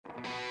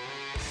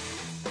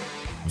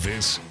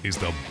This is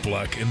the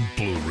Black and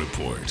Blue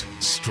Report,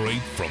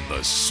 straight from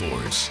the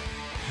source.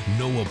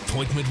 No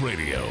appointment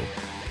radio,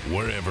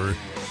 wherever,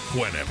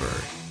 whenever.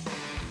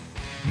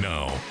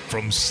 Now,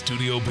 from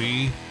Studio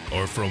B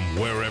or from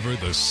wherever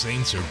the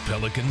Saints or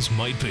Pelicans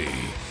might be,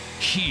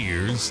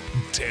 here's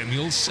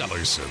Daniel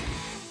Sellerson.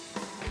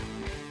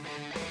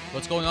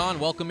 What's going on?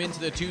 Welcome into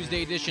the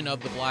Tuesday edition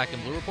of the Black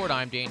and Blue Report.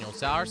 I'm Daniel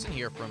Sellerson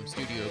here from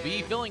Studio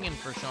B, filling in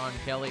for Sean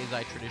Kelly as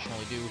I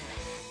traditionally do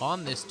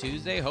on this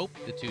Tuesday. Hope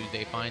the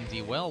Tuesday finds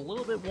you well. A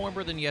little bit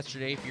warmer than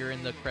yesterday if you're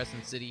in the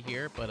Crescent City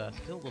here, but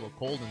still a little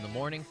cold in the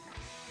morning.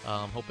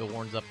 Hope it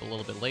warms up a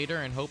little bit later,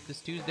 and hope this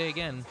Tuesday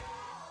again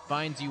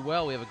finds you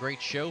well. We have a great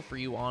show for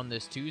you on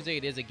this Tuesday.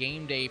 It is a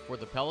game day for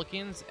the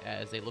Pelicans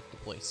as they look to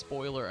play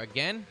spoiler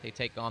again. They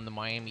take on the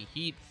Miami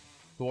Heat,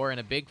 who are in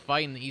a big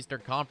fight in the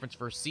Eastern Conference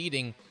for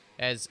seeding,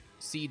 as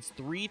seeds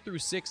 3 through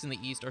 6 in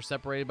the East are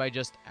separated by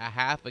just a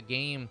half a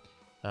game.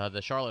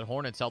 The Charlotte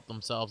Hornets helped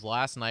themselves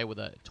last night with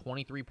a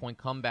 23-point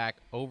comeback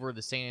over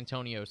the San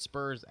Antonio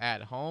Spurs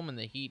at home, and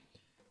the Heat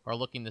are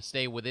looking to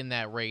stay within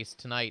that race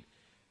tonight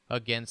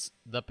against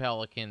the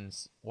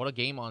Pelicans. What a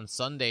game on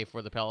Sunday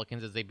for the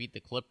Pelicans as they beat the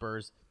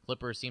Clippers.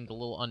 Clippers seemed a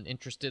little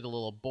uninterested, a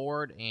little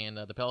bored, and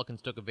the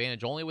Pelicans took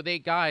advantage only with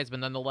 8 guys, but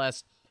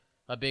nonetheless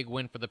a big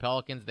win for the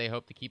Pelicans. They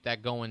hope to keep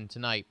that going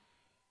tonight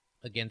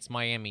against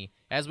Miami.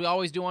 As we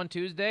always do on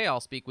Tuesday,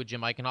 I'll speak with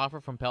Jim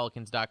Eichenhofer from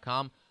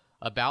Pelicans.com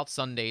about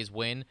Sunday's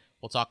win.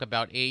 We'll talk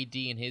about AD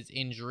and his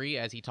injury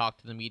as he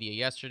talked to the media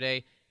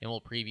yesterday, and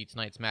we'll preview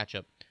tonight's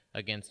matchup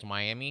against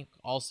Miami.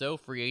 Also,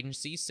 free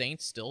agency,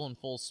 Saints still in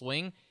full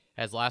swing,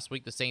 as last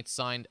week the Saints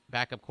signed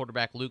backup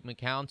quarterback Luke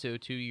McCown to a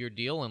 2-year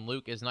deal, and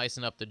Luke is nice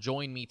enough to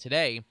join me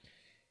today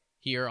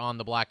here on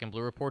the Black and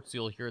Blue Report, so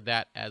you'll hear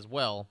that as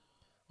well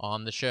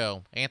on the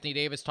show. Anthony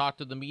Davis talked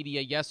to the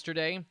media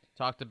yesterday,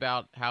 talked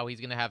about how he's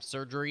going to have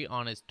surgery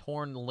on his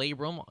torn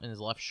labrum in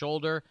his left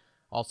shoulder.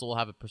 Also will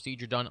have a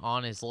procedure done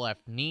on his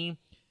left knee.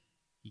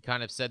 He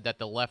kind of said that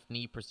the left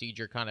knee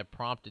procedure kind of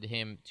prompted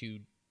him to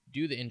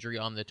do the injury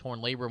on the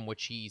torn labrum,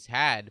 which he's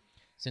had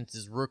since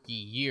his rookie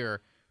year.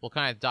 We'll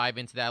kind of dive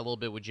into that a little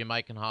bit with Jim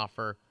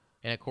Eichenhofer.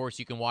 And, of course,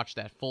 you can watch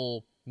that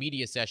full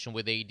media session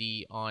with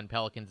AD on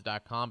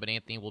Pelicans.com, but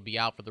Anthony will be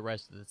out for the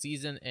rest of the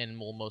season and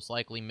will most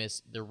likely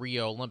miss the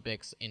Rio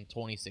Olympics in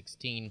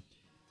 2016,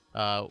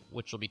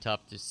 which will be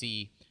tough to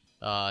see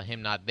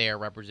him not there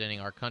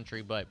representing our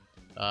country, but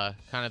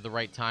kind of the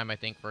right time, I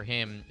think, for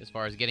him as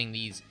far as getting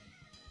these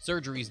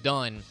surgeries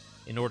done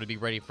in order to be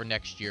ready for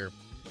next year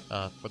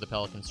for the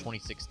Pelicans'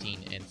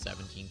 2016 and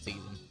 17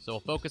 season. So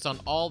we'll focus on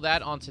all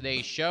that on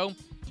today's show.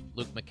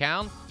 Luke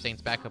McCown,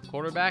 Saints backup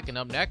quarterback, and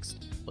up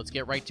next, let's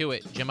get right to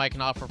it. Jim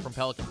Eichenhofer from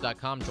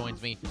Pelicans.com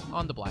joins me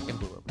on the Black and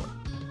Blue Report.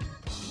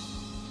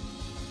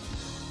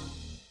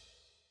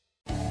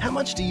 How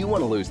much do you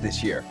want to lose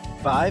this year?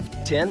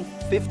 5, 10,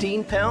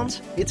 15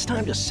 pounds? It's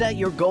time to set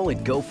your goal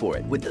and go for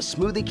it with the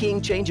Smoothie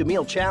King Change a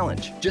Meal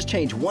Challenge. Just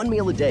change one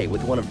meal a day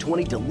with one of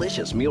 20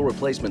 delicious meal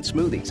replacement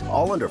smoothies,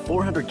 all under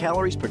 400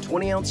 calories per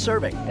 20-ounce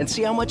serving, and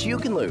see how much you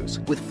can lose.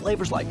 With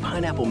flavors like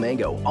pineapple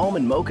mango,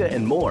 almond mocha,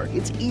 and more,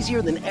 it's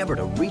easier than ever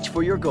to reach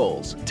for your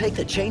goals. Take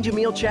the Change a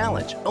Meal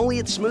Challenge, only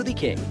at Smoothie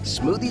King.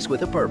 Smoothies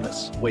with a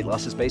purpose. Weight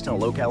loss is based on a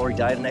low-calorie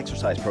diet and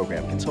exercise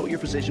program. Consult your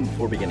physician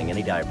before beginning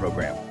any diet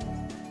program.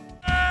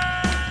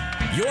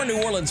 Your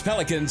New Orleans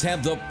Pelicans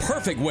have the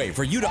perfect way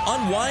for you to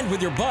unwind with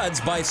your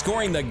buds by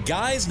scoring the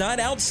Guys Night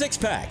Out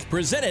 6-pack,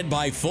 presented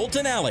by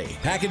Fulton Alley.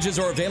 Packages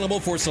are available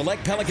for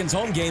select Pelicans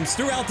home games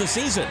throughout the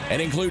season and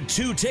include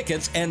 2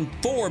 tickets and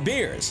 4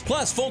 beers.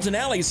 Plus, Fulton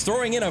Alley's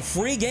throwing in a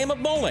free game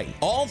of bowling,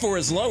 all for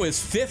as low as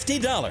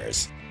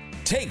 $50.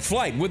 Take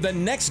flight with the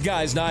next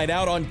Guys Night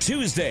Out on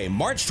Tuesday,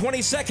 March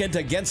 22nd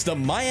against the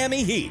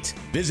Miami Heat.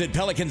 Visit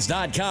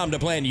Pelicans.com to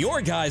plan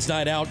your Guys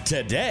Night Out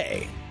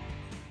today.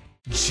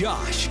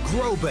 Josh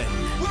Groban.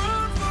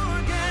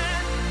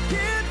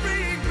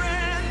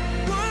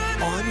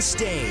 On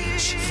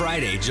stage.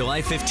 Friday,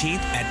 July 15th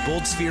at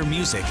Bold Sphere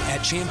Music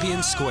at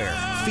Champion Square.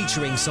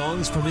 Featuring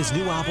songs from his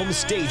new album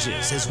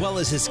Stages as well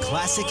as his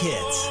classic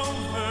hits.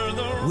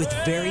 With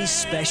very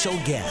special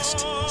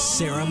guest,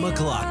 Sarah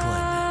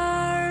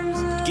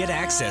McLachlan. Get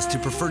access to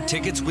preferred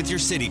tickets with your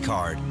Citi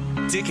card.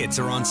 Tickets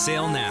are on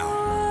sale now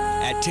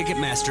at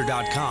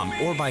Ticketmaster.com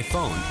or by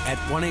phone at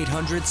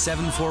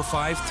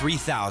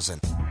 1-800-745-3000.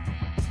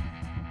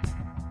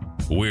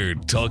 We're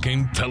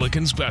talking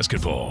Pelicans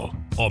basketball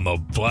on the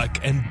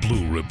Black and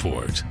Blue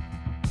Report.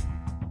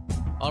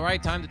 All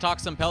right, time to talk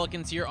some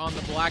Pelicans here on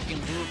the Black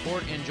and Blue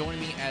Report, and join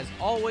me as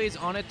always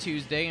on a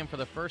Tuesday, and for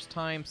the first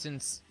time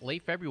since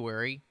late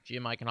February,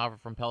 Jim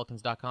Eichenhofer from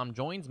Pelicans.com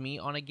joins me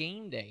on a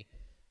game day.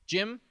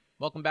 Jim,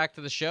 welcome back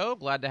to the show.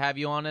 Glad to have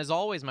you on as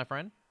always, my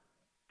friend.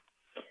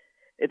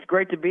 It's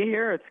great to be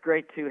here. It's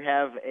great to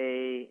have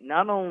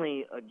not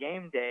only a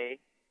game day,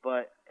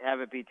 but have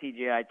it be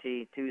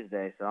TGIT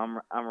Tuesday. So I'm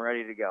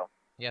ready to go.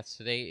 Yes,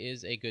 today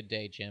is a good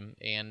day, Jim.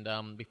 And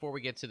before we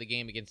get to the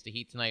game against the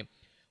Heat tonight,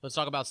 let's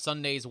talk about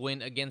Sunday's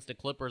win against the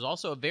Clippers.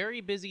 Also a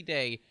very busy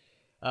day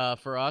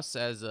for us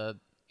as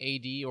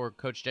AD or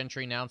Coach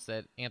Gentry announced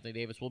that Anthony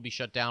Davis will be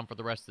shut down for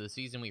the rest of the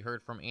season. We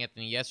heard from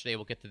Anthony yesterday.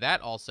 We'll get to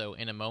that also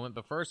in a moment.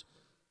 But first,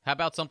 how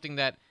about something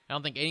that I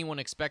don't think anyone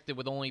expected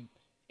with only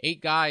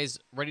 8 guys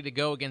ready to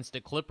go against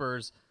the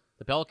Clippers?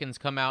 The Pelicans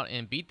come out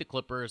and beat the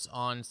Clippers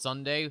on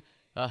Sunday.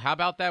 How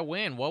about that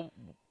win? Well,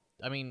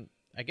 I mean,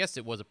 I guess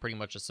it was pretty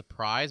much a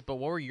surprise, but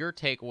what were your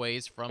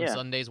takeaways from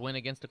Sunday's win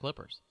against the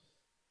Clippers?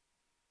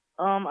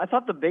 I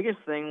thought the biggest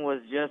thing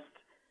was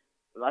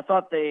I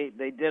thought they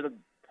did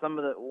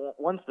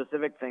one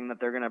specific thing that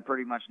they're going to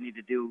pretty much need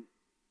to do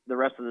the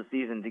rest of the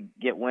season to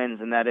get wins,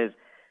 and that is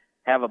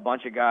have a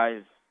bunch of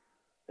guys,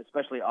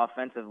 especially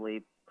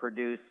offensively,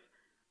 produce,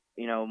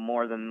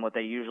 more than what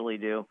they usually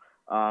do.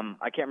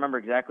 I can't remember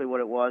exactly what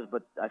it was,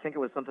 but I think it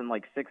was something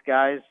like 6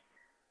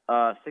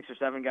 or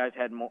 7 guys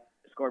had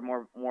scored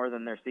more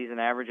than their season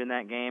average in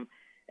that game,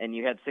 and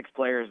you had 6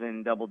 players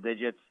in double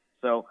digits.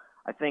 So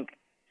I think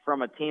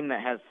from a team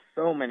that has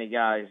so many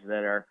guys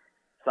that are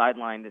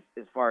sidelined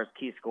as far as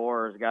key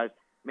scorers, guys,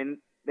 I mean,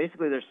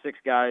 basically there's 6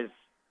 guys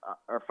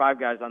or 5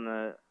 guys on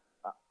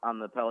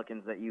the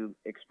Pelicans that you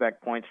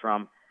expect points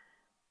from.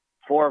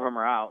 4 of them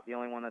are out. The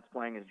only one that's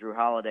playing is Drew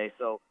Holiday.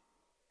 So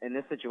in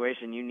this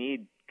situation, you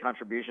need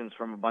contributions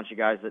from a bunch of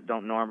guys that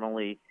don't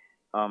normally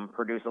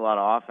produce a lot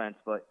of offense.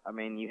 But, I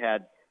mean, you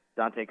had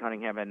Dante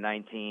Cunningham had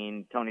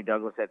 19, Tony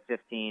Douglas had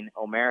 15,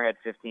 Omer had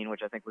 15,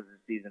 which I think was his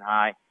season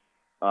high.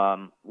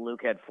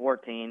 Luke had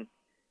 14.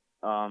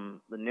 The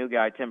new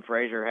guy, Tim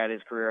Frazier, had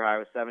his career high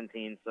with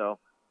 17. So,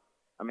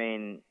 I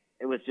mean,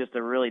 it was just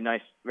a really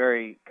nice,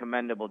 very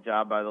commendable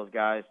job by those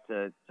guys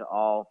to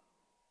all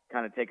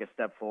kind of take a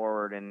step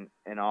forward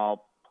and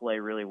all play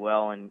really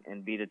well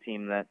and beat a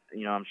team that,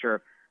 I'm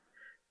sure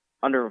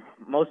under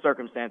most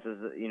circumstances,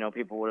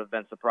 people would have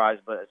been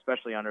surprised, but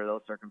especially under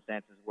those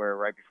circumstances where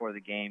right before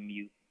the game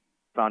you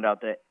found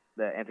out that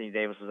Anthony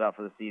Davis was out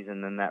for the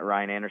season and that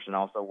Ryan Anderson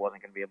also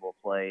wasn't going to be able to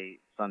play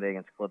Sunday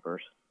against the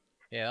Clippers.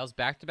 Yeah, that was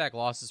back-to-back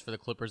losses for the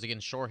Clippers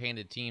against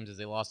shorthanded teams as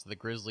they lost to the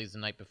Grizzlies the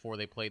night before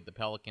they played the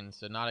Pelicans,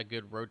 so not a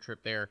good road trip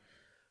there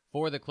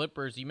for the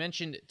Clippers. You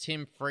mentioned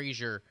Tim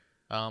Frazier.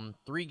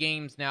 3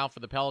 games now for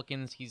the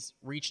Pelicans. He's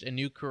reached a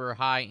new career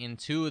high in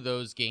 2 of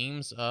those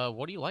games.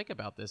 What do you like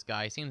about this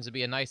guy? He seems to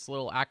be a nice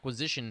little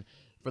acquisition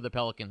for the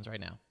Pelicans right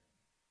now.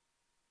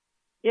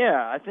 Yeah,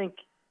 I think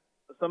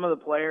some of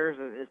the players,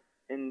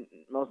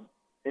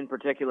 in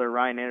particular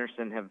Ryan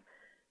Anderson, have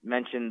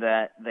mentioned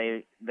that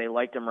they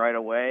liked him right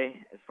away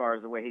as far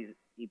as the way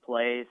he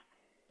plays.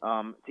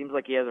 It seems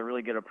like he has a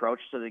really good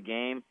approach to the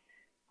game,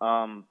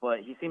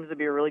 but he seems to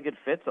be a really good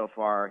fit so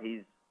far.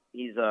 He's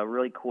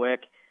really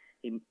quick.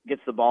 He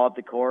gets the ball up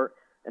the court.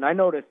 And I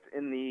noticed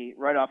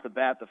right off the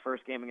bat, the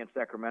first game against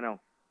Sacramento,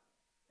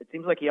 it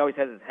seems like he always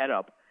has his head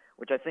up,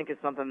 which I think is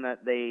something that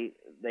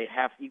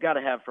you got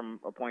to have from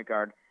a point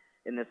guard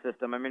in this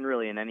system. I mean,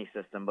 really in any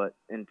system, but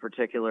in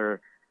particular,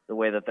 the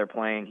way that they're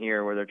playing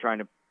here where they're trying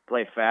to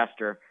play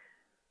faster.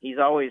 He's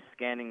always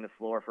scanning the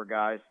floor for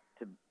guys,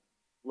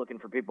 looking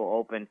for people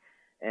open.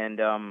 And,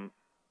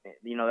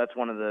 that's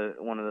one of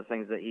the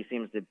things that he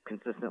seems to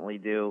consistently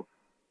do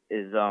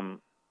is,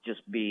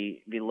 just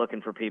be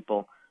looking for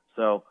people.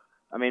 So,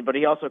 I mean, but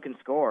he also can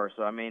score.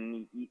 So, I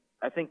mean,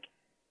 I think,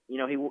 he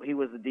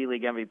was the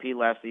D-League MVP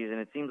last season.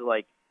 It seems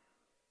like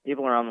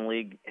people around the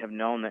league have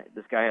known that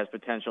this guy has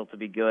potential to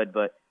be good,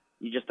 but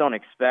you just don't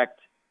expect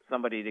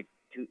somebody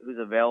who's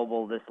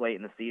available this late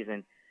in the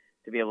season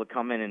to be able to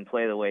come in and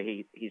play the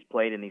way he's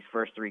played in these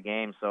first 3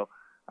 games. So,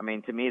 I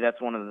mean, to me, that's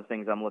one of the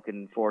things I'm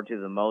looking forward to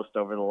the most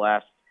over the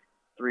last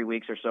 3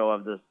 weeks or so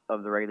of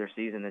the regular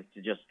season is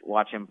to just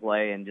watch him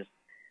play and just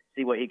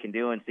see what he can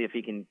do and see if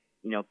he can,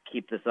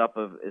 keep this up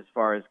as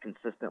far as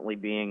consistently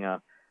being a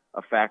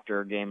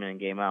factor game in and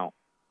game out.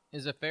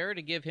 Is it fair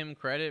to give him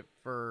credit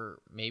for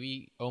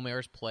maybe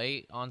Omer's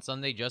play on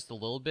Sunday just a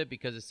little bit?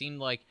 Because it seemed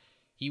like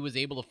he was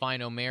able to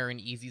find Omer in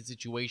easy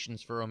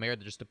situations for Omer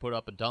just to put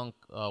up a dunk,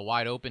 a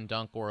wide open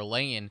dunk or a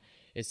lay-in.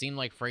 It seemed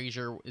like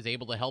Frazier is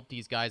able to help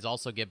these guys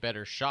also get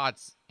better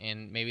shots,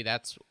 and maybe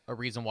that's a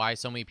reason why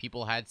so many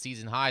people had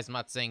season highs. I'm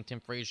not saying Tim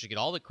Frazier should get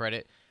all the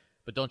credit,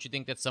 but don't you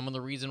think that's some of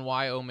the reason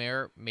why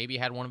Omer maybe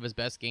had one of his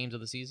best games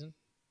of the season?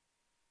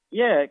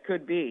 Yeah, it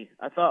could be.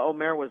 I thought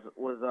Omer was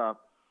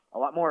a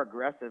lot more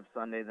aggressive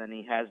Sunday than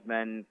he has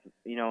been,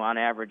 on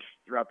average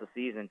throughout the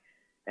season.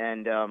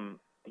 And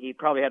he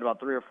probably had about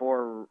 3 or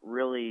 4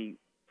 really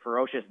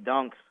ferocious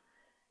dunks,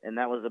 and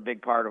that was a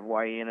big part of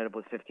why he ended up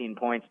with 15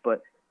 points.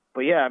 But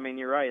yeah, I mean,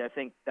 you're right. I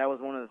think that was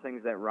one of the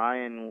things that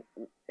Ryan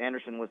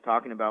Anderson was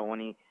talking about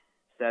when he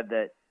said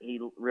that he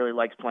really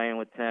likes playing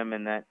with Tim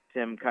and that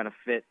Tim kind of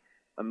fit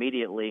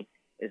immediately,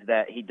 is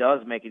that he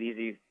does make it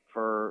easy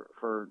for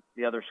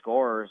the other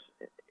scorers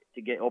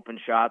to get open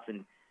shots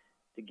and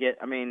to get,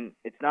 I mean,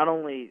 it's not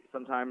only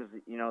sometimes,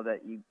 that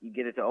you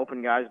get it to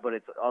open guys, but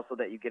it's also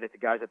that you get it to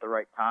guys at the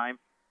right time.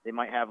 They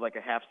might have like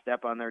a half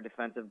step on their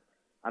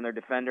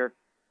defender,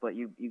 but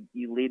you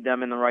lead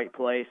them in the right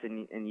place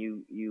and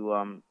you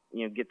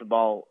get the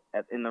ball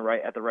at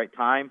the right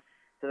time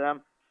to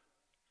them.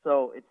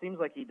 So it seems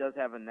like he does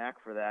have a knack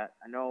for that.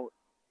 I know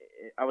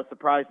I was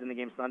surprised in the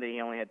game Sunday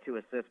he only had 2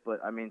 assists, but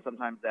I mean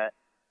sometimes that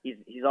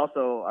he's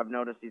also, I've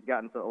noticed he's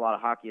gotten to a lot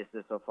of hockey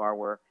assists so far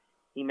where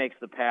he makes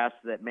the pass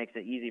that makes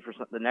it easy for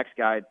the next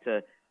guy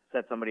to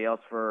set somebody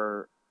else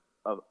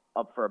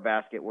up for a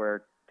basket,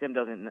 where Tim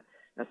doesn't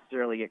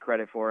necessarily get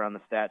credit for it on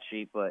the stat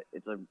sheet, but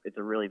it's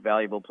a really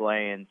valuable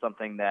play and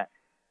something that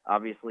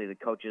obviously the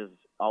coaches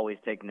always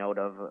take note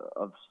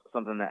of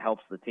something that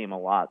helps the team a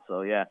lot.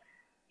 So yeah,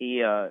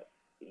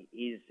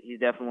 he's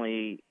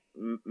definitely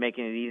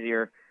making it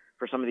easier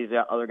for some of these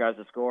other guys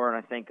to score.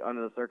 And I think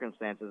under the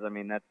circumstances, I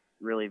mean, that's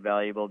really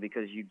valuable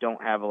because you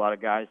don't have a lot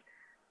of guys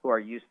who are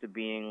used to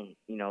being,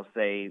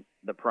 say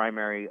the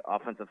primary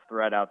offensive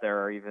threat out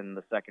there, or even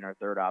the second or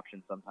third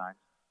option sometimes.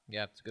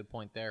 Yeah, that's a good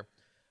point there.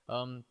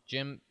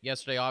 Jim,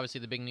 yesterday, obviously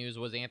the big news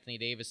was Anthony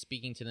Davis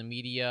speaking to the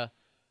media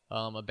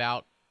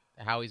about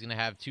how he's going to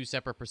have 2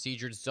 separate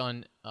procedures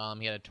done.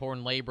 He had a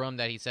torn labrum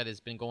that he said has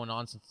been going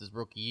on since his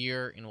rookie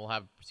year, and will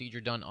have a procedure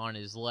done on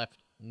his left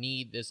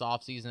knee this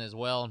offseason as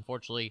well.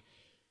 Unfortunately,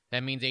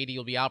 that means AD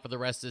will be out for the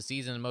rest of the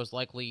season and most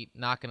likely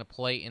not going to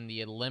play in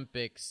the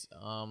Olympics.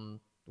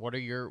 What were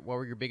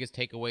your biggest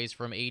takeaways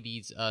from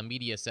AD's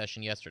media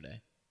session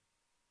yesterday?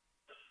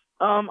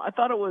 I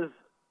thought it was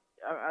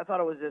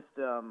just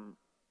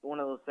one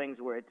of those things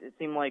where it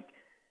seemed like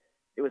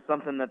it was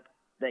something that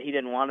he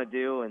didn't want to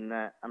do, and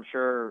that I'm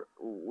sure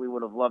we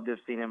would have loved to have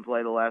seen him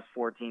play the last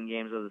 14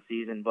 games of the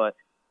season. But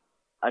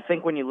I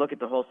think when you look at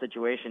the whole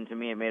situation, to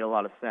me, it made a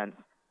lot of sense.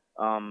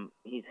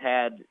 He's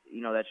had,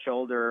 that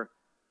shoulder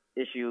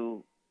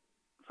issue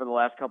for the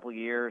last couple of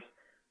years.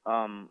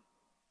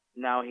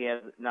 Now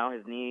his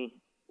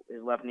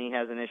left knee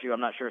has an issue.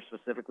 I'm not sure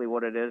specifically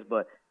what it is,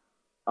 but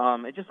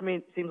it just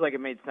seems like it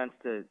made sense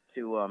to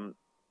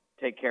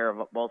take care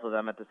of both of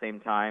them at the same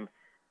time.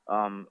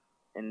 And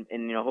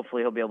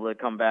hopefully he'll be able to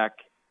come back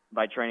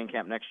by training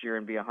camp next year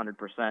and be 100%.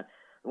 The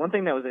one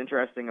thing that was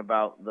interesting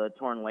about the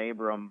torn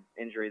labrum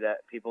injury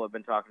that people have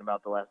been talking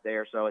about the last day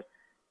or so is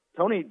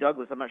Tony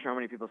Douglas. I'm not sure how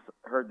many people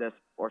heard this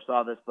or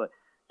saw this, but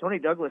Tony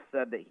Douglas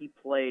said that he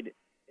played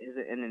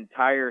an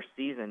entire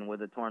season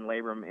with a torn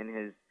labrum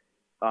in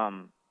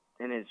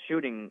his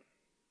shooting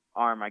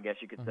arm, I guess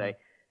you could say,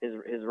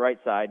 his right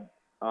side.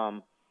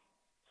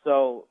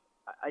 So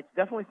it's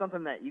definitely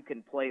something that you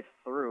can play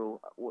through.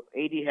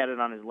 AD had it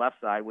on his left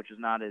side, which is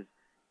not his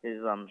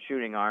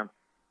shooting arm,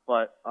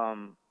 but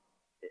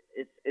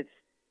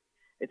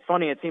it's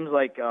funny. It seems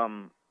like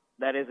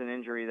that is an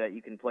injury that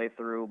you can play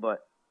through, but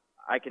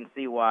I can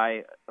see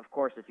why. Of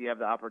course, if you have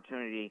the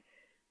opportunity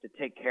to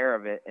take care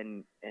of it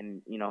and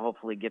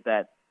hopefully get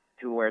that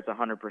to where it's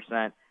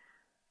 100%,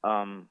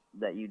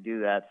 that you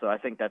do that. So I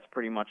think that's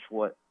pretty much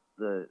what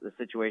the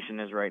situation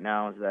is right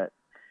now, is that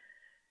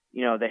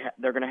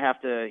they're going to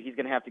have to, he's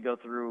going to have to go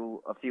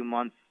through a few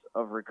months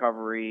of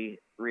recovery,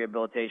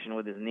 rehabilitation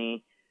with his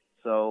knee.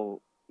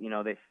 So,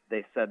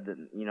 they said that,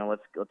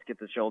 let's get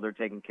the shoulder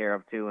taken care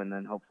of too. And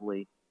then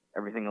hopefully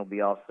everything will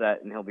be all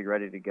set and he'll be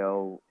ready to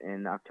go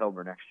in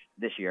October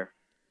this year.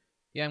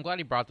 Yeah, I'm glad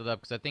he brought that up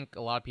because I think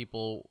a lot of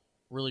people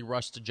really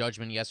rushed to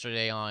judgment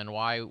yesterday on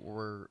why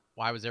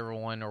was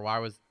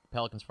the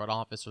Pelicans front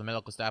office or the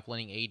medical staff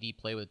letting AD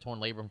play with a torn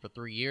labrum for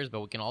 3 years.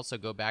 But we can also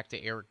go back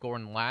to Eric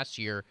Gordon last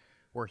year,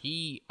 where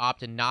he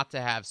opted not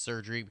to have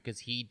surgery because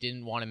he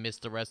didn't want to miss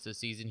the rest of the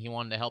season. He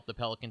wanted to help the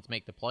Pelicans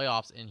make the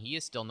playoffs, and he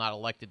is still not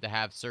elected to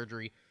have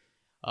surgery.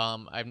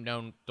 I've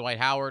known Dwight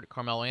Howard,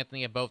 Carmelo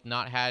Anthony have both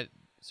not had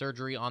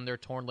surgery on their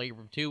torn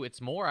labrum too. It's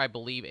more, I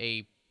believe,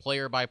 a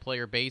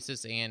player-by-player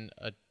basis and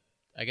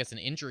an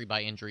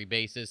injury-by-injury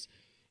basis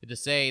to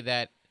say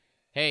that,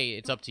 hey,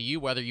 it's up to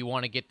you whether you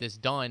want to get this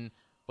done,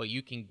 but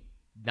you can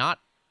not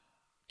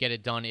get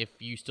it done if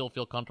you still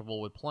feel comfortable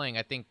with playing.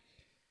 I think,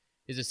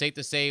 is it safe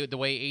to say the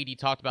way AD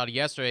talked about it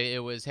yesterday, it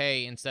was,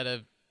 hey, instead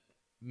of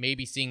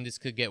maybe seeing this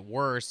could get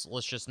worse,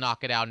 let's just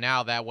knock it out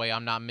now. That way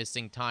I'm not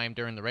missing time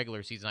during the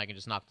regular season. I can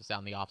just knock this out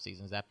in the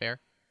offseason. Is that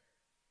fair?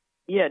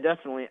 Yeah,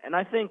 definitely. And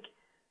I think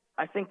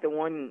the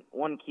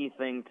one key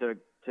thing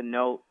to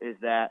note is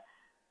that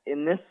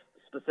in this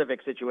specific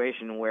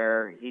situation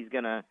where he's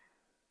going to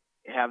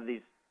have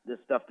this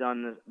stuff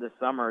done this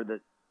summer,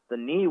 that the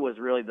knee was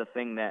really the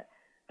thing that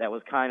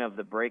was kind of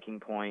the breaking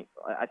point.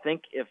 I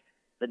think if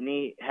the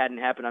knee hadn't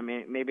happened, I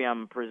mean, maybe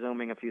I'm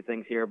presuming a few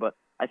things here, but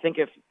I think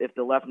if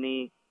the left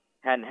knee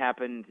hadn't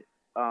happened,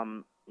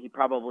 he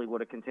probably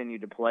would have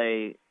continued to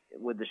play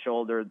with the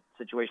shoulder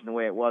situation the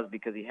way it was,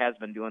 because he has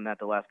been doing that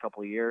the last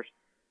couple of years.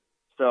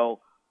 So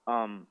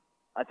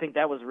I think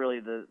that was really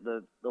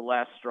the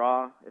last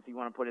straw, if you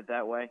want to put it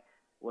that way,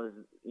 was,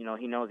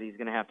 he knows he's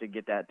going to have to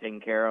get that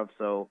taken care of,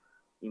 so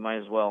you might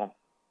as well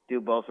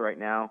do both right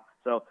now.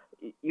 So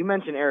you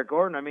mentioned Eric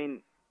Gordon. I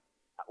mean,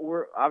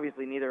 we're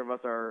obviously, neither of us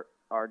are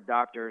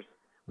doctors.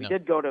 We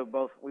did go to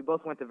we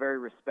both went to very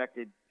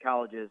respected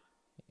colleges.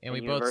 And we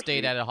both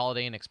stayed at a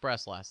Holiday Inn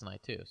Express last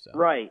night too. So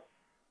Right.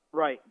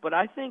 But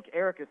I think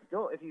Eric is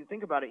still, if you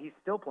think about it, he's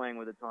still playing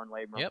with a torn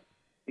labrum. Yep.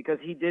 Because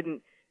he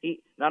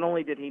not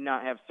only did he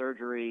not have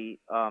surgery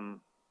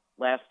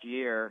last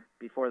year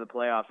before the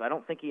playoffs, I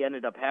don't think he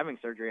ended up having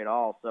surgery at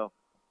all. So,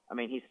 I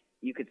mean,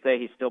 you could say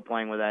he's still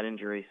playing with that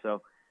injury.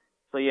 So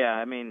yeah,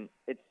 I mean,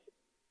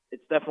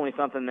 it's definitely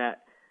something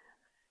that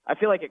I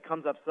feel like it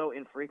comes up so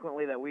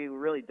infrequently that we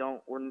really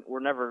don't.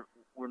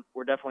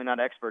 We're definitely not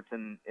experts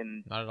in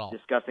not at all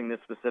discussing this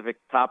specific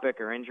topic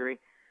or injury.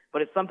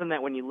 But it's something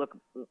that when you look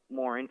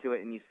more into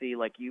it and you see,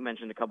 like you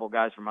mentioned, a couple of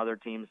guys from other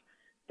teams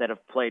that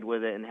have played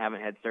with it and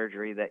haven't had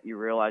surgery, that you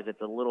realize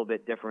it's a little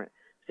bit different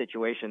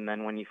situation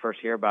than when you first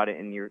hear about it,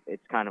 and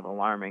it's kind of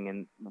alarming.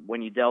 And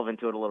when you delve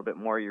into it a little bit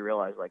more, you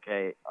realize, like,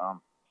 hey,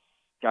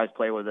 guys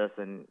play with this,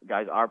 and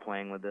guys are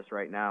playing with this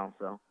right now.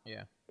 So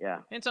yeah.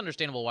 And it's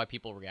understandable why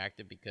people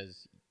reacted,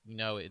 because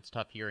it's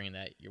tough hearing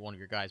that one of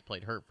your guys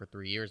played hurt for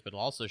 3 years, but it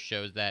also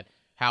shows that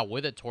how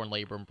with a torn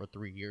labrum for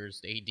 3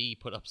 years, AD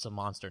put up some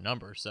monster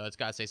numbers. So it's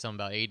got to say something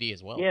about AD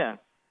as well.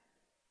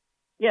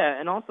 Yeah,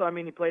 and also, I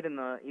mean, he played in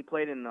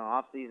the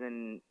off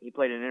season. He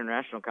played in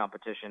international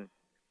competition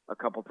a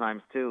couple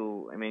times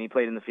too. I mean, he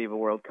played in the FIBA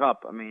World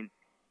Cup. I mean,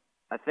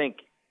 I think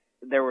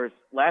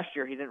last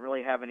year he didn't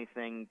really have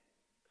anything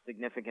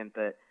significant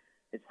that,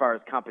 as far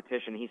as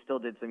competition, he still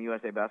did some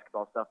USA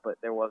basketball stuff, but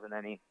there wasn't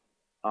any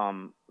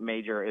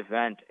major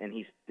event, and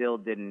he still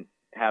didn't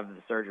have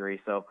the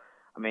surgery. So,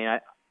 I mean,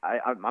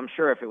 I'm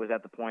sure if it was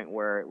at the point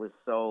where it was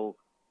so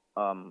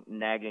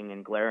nagging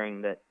and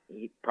glaring that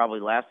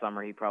last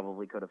summer he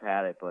probably could have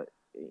had it, but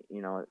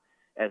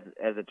as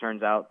it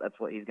turns out, that's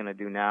what he's going to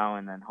do now,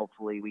 and then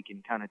hopefully we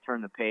can kind of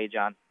turn the page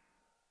on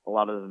a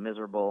lot of the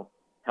miserable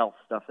health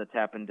stuff that's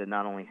happened to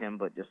not only him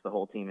but just the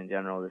whole team in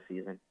general this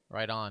season.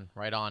 Right on.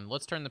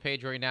 Let's turn the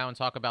page right now and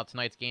talk about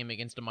tonight's game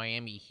against the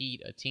Miami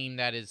Heat, a team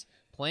that is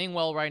playing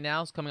well right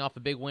now. It's coming off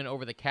a big win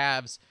over the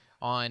Cavs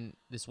on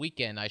this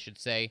weekend, I should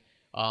say.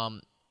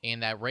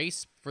 And that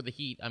race for the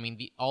Heat, I mean,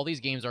 all these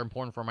games are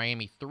important for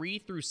Miami. 3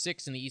 through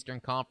 6 in the Eastern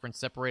Conference,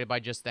 separated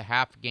by just the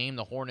half game.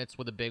 The Hornets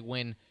with a big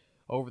win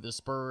over the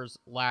Spurs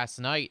last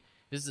night.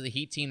 This is the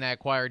Heat team that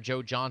acquired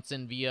Joe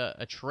Johnson via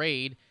a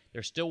trade.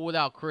 They're still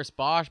without Chris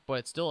Bosh, but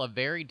it's still a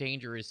very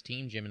dangerous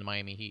team, Jim, in the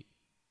Miami Heat.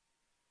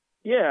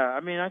 Yeah, I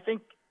mean, I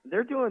think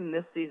they're doing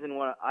this season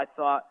what I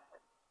thought.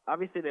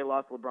 Obviously, they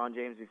lost LeBron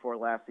James before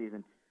last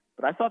season,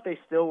 but I thought they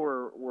still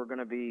were going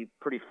to be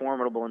pretty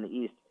formidable in the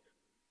East.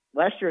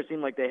 Last year, it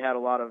seemed like they had a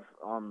lot of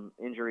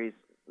injuries,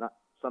 not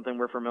something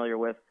we're familiar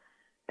with,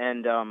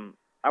 and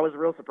I was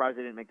real surprised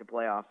they didn't make the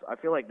playoffs. I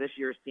feel like this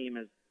year's team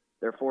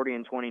they're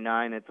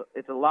 40-29.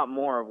 It's a lot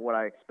more of what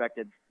I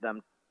expected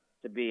them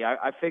to be.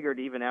 I figured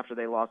even after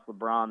they lost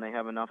LeBron, they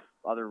have enough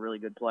other really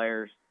good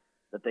players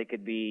that they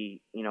could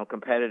be,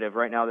 competitive.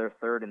 Right now, they're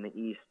third in the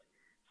East.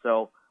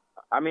 So,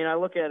 I mean, I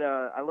look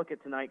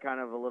at tonight kind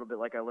of a little bit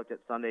like I looked at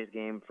Sunday's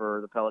game for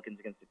the Pelicans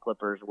against the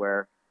Clippers,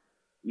 where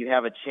you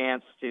have a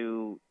chance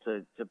to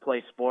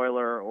play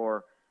spoiler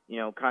or,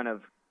 kind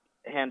of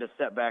hand a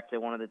setback to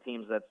one of the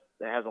teams that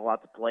has a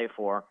lot to play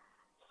for.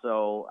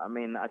 So, I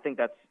mean, I think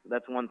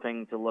that's one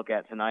thing to look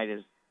at tonight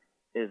is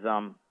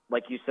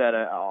like you said,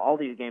 all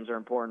these games are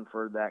important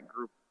for that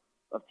group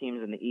of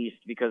teams in the East,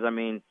 because, I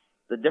mean,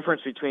 the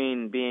difference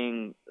between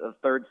being a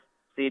third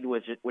seed,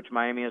 which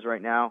Miami is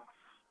right now,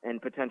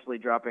 and potentially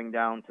dropping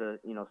down to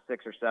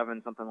 6 or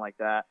 7, something like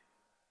that,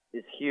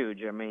 is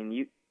huge. I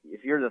mean,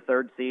 if you're the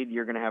third seed,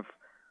 you're going to have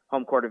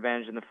home court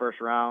advantage in the first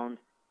round,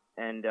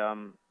 and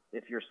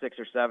if you're 6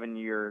 or 7,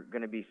 you're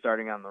going to be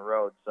starting on the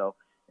road. So,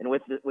 and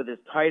with as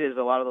tight as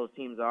a lot of those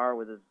teams are,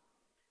 with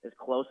as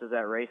close as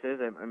that race is,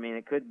 I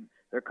mean,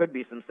 there could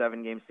be some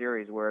 7-game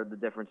series where the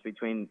difference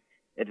between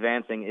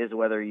advancing is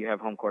whether you have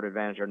home court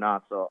advantage or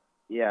not. So,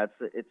 yeah,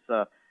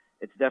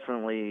 it's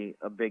definitely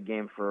a big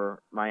game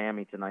for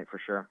Miami tonight for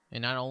sure.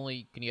 And not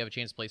only can you have a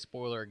chance to play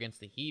spoiler against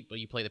the Heat, but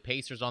you play the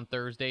Pacers on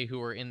Thursday,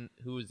 who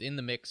is in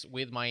the mix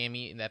with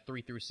Miami in that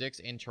 3 through 6,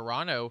 and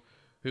Toronto,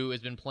 who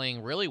has been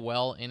playing really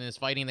well and is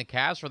fighting the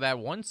Cavs for that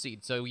 1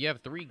 seed. So you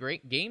have 3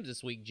 great games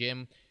this week,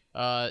 Jim.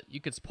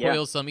 You could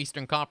spoil some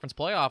Eastern Conference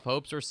playoff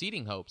hopes or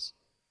seeding hopes.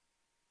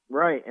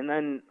 Right, and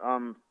then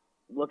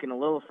looking a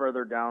little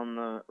further down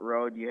the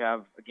road, you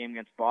have a game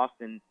against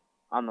Boston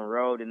on the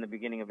road in the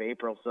beginning of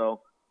April.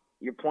 So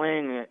you're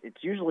playing,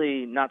 it's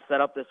usually not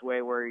set up this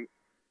way where,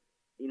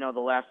 the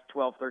last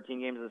 12, 13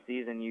 games of the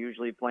season, you're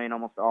usually playing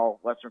almost all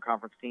Western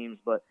Conference teams,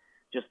 but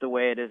just the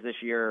way it is this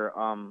year,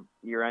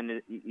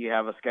 you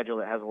have a schedule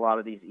that has a lot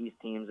of these East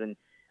teams, and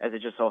as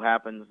it just so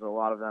happens, a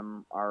lot of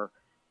them are,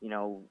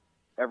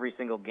 every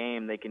single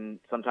game they can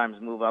sometimes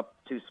move up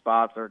 2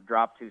 spots or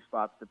drop 2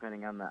 spots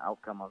depending on the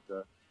outcome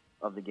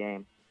of the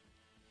game.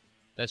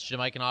 That's Jim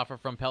Eichenhofer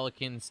from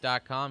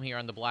Pelicans.com here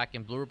on the Black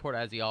and Blue Report,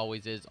 as he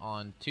always is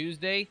on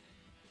Tuesday.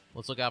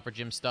 Let's look out for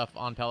Jim's stuff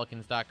on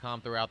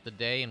Pelicans.com throughout the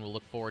day, and we'll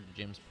look forward to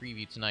Jim's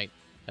preview tonight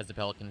as the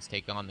Pelicans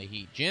take on the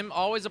Heat. Jim,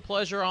 always a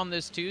pleasure on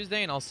this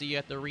Tuesday, and I'll see you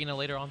at the arena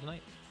later on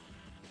tonight.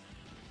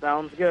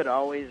 Sounds good.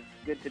 Always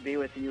good to be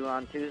with you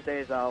on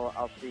Tuesdays.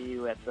 I'll see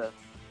you at the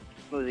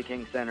Smoothie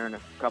King Center in a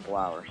couple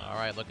hours. All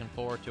right, looking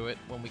forward to it.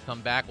 When we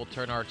come back, we'll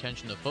turn our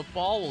attention to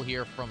football. We'll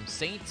hear from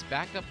Saints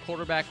backup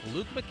quarterback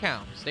Luke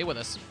McCown. Stay with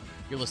us.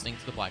 You're listening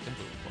to the Black and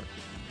Blue Report.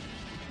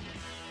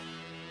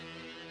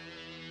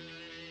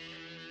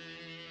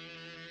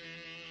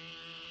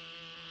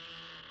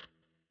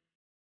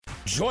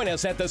 Join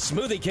us at the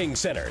Smoothie King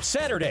Center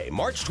Saturday,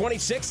 March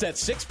 26th at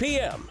 6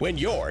 p.m. when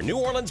your New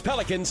Orleans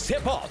Pelicans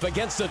tip off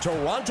against the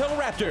Toronto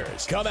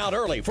Raptors. Come out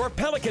early for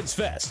Pelicans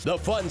Fest. The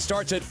fun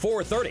starts at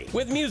 4:30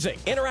 with music,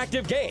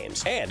 interactive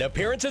games, and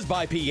appearances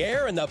by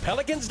Pierre and the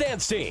Pelicans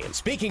Dance Team.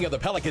 Speaking of the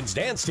Pelicans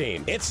Dance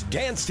Team, it's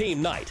Dance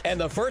Team Night, and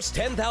the first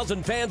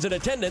 10,000 fans in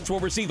attendance will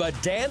receive a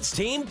Dance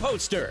Team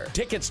poster.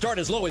 Tickets start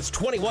as low as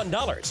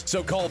 $21,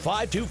 so call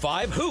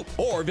 525-HOOP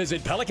or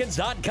visit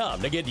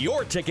pelicans.com to get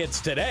your tickets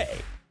today.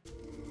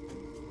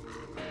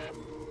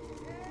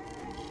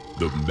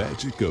 The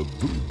magic of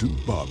Voodoo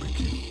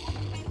Barbecue.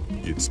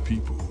 It's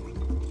people,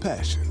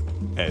 passion,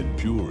 and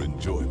pure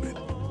enjoyment.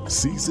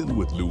 Seasoned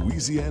with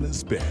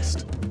Louisiana's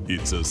best.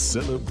 It's a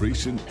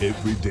celebration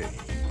every day.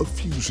 A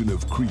fusion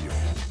of Creole,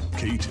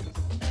 Cajun,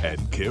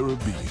 and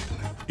Caribbean.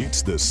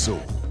 It's the soul,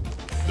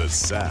 the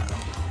sound,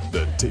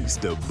 the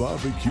taste of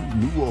barbecue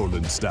New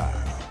Orleans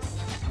style.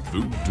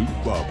 Voodoo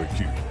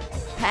Barbecue.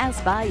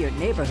 Pass by your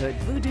neighborhood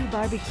Voodoo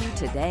Barbecue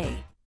today.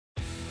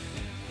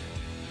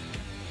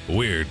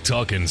 We're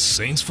talking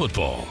Saints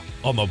football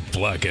on the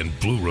Black and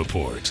Blue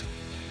Report.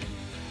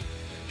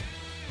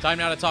 Time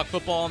now to talk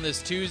football on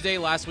this Tuesday.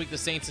 Last week, the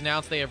Saints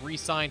announced they have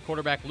re-signed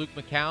quarterback Luke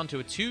McCown to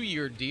a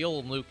 2-year deal,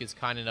 and Luke is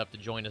kind enough to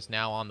join us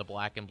now on the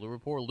Black and Blue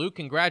Report. Luke,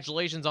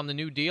 congratulations on the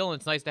new deal, and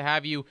it's nice to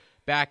have you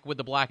back with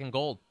the Black and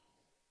Gold.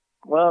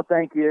 Well,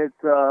 thank you.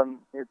 It's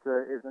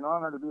an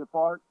honor to be a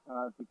part,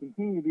 to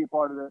continue to be a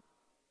part of it.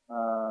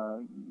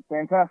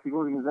 Fantastic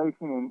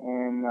organization,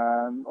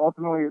 and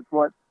ultimately, it's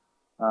what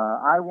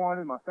I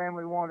wanted, my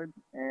family wanted,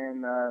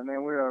 and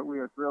man, we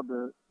are thrilled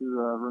to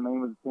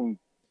remain with the team.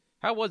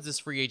 How was this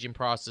free agent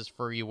process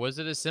for you? Was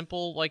it as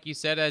simple, like you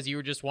said, as you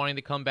were just wanting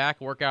to come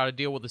back, work out a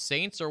deal with the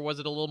Saints, or was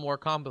it a little more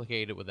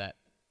complicated with that?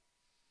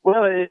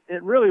 Well,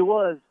 it really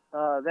was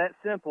that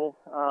simple.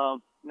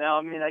 Now,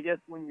 I mean, I guess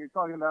when you're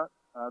talking about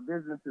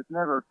business, it's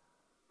never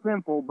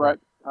simple, but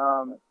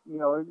right.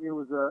 it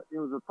was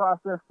a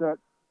process that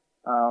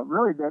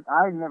really that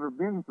I had never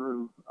been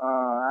through.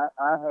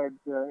 I had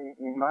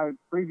in my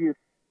previous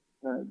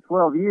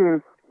 12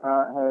 years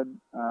had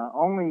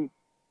only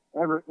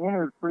ever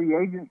entered free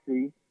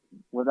agency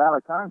without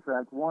a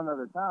contract one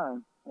other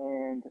time,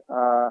 and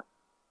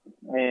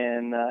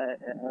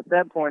at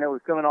that point I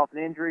was coming off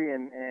an injury,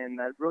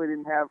 and I really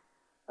didn't have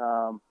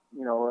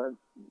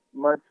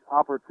much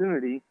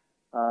opportunity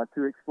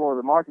to explore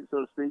the market, so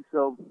to speak.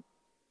 So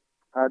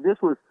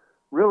this was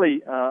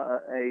really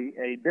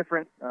a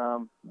different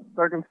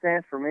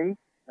circumstance for me,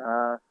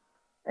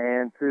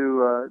 and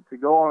to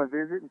go on a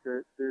visit and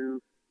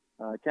to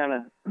kind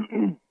of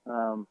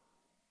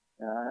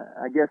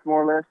I guess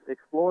more or less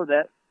explore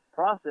that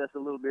process a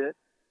little bit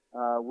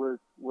was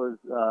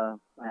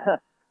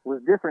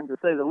was different, to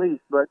say the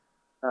least. But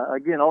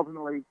again,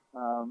 ultimately,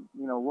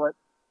 what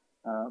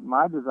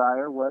my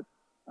desire, what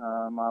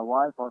my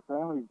wife, our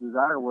family's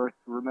desire was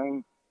to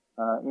remain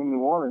in New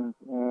Orleans,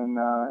 and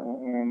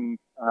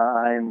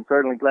I am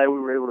certainly glad we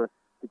were able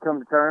to come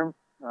to terms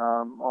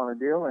on a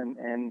deal,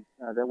 and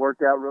that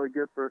worked out really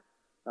good for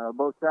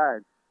both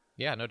sides.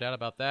 Yeah, no doubt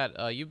about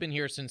that. You've been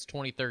here since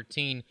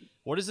 2013.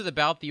 What is it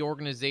about the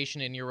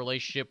organization and your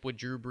relationship with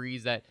Drew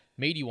Brees that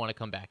made you want to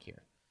come back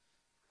here?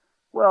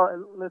 Well,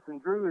 listen,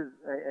 Drew is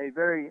a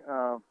very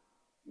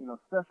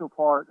special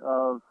part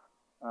of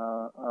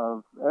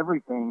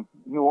everything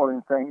New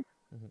Orleans Saints,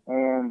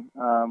 and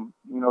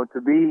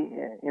to be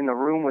in the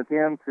room with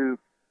him, to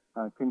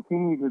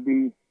continue to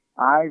be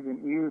eyes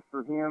and ears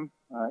for him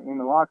in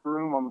the locker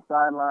room, on the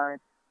sideline,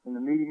 in the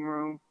meeting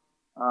room,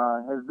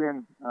 has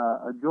been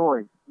a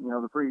joy,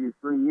 the previous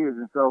 3 years.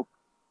 And so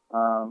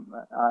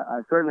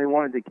I certainly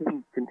wanted to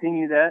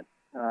continue that,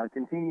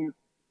 continue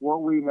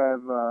what we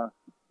have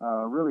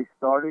really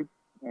started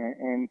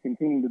and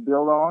continue to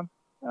build on.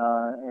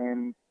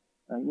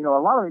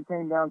 A lot of it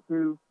came down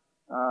to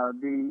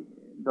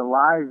the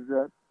lives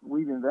that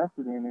we've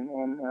invested in.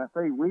 And I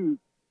say we,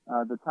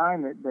 the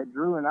time that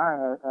Drew and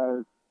I,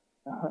 as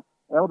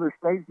elder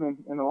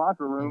statesmen in the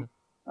locker room,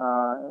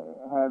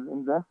 have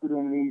invested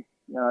in these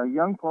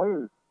young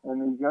players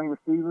and these young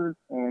receivers,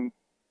 and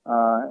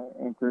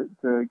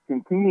to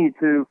continue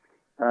to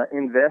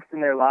invest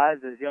in their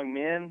lives as young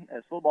men,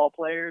 as football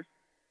players,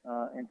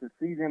 and to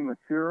see them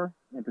mature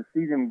and to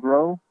see them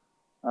grow,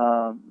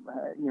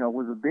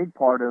 was a big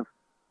part of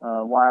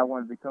why I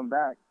wanted to come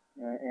back.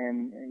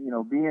 And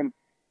being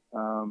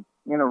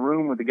in a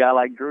room with a guy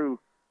like Drew,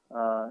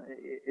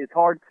 it's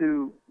hard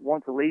to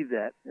want to leave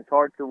that. It's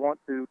hard to want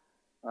to,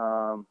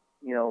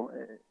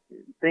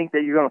 think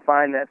that you're going to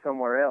find that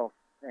somewhere else.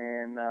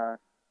 And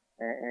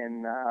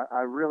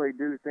I really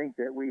do think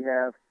that we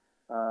have,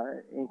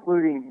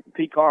 including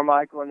Pete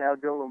Carmichael and now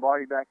Joe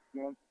Lombardi back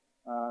again,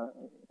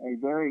 a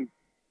very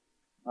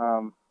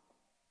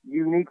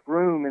unique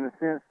room in the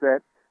sense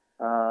that,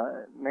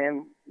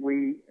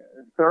 we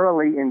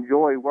thoroughly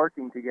enjoy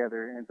working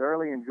together and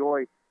thoroughly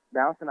enjoy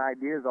bouncing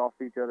ideas off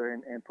each other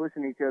and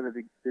pushing each other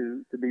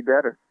to be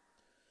better.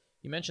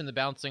 You mentioned the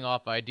bouncing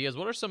off ideas.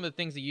 What are some of the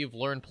things that you've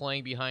learned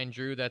playing behind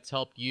Drew that's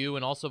helped you,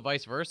 and also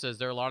vice versa? Is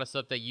there a lot of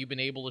stuff that you've been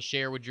able to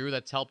share with Drew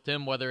that's helped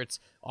him, whether it's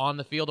on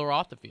the field or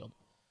off the field?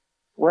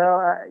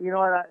 Well, you know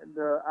what,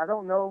 I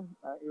don't know.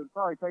 It would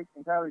probably take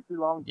entirely too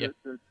long to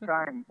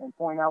try and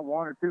point out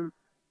one or two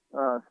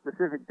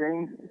specific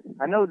things.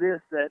 I know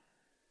this, that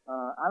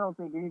I don't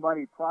think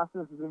anybody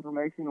processes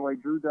information the way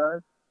Drew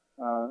does.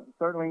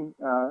 Certainly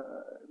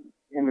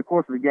in the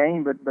course of the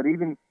game, but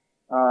even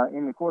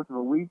in the course of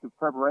a week of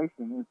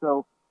preparation. And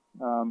so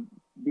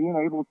being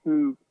able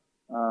to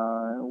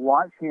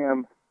watch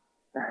him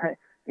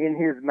in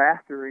his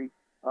mastery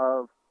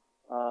of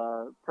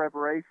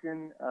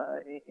preparation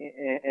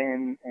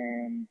and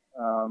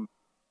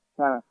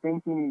kind of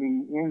thinking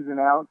the ins and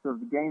outs of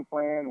the game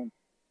plan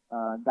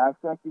and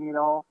dissecting it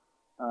all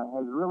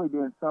has really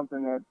been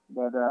something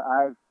that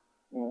I've,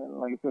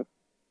 like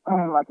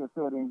I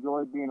said,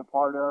 enjoyed being a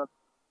part of,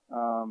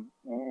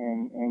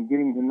 and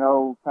getting to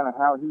know kind of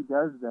how he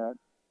does that.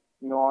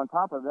 You know, on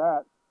top of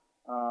that,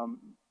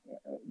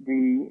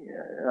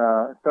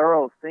 the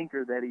thorough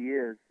thinker that he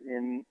is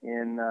in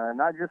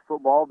not just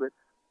football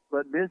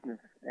but business.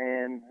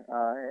 And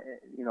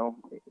you know,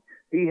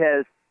 he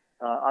has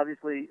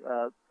obviously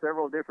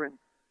several different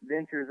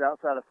ventures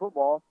outside of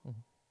football,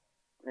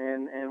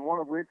 and one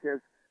of which has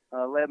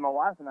led my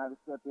wife and I to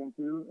step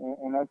into,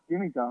 and that's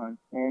Jimmy John's.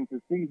 And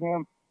to see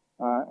him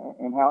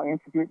and how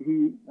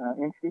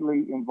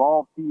intricately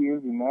involved he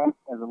is in that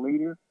as a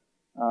leader,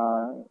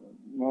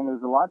 man,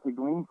 there's a lot to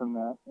glean from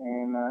that,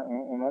 and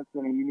that's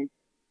been a unique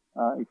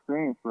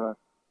experience for us.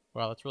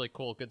 Wow, that's really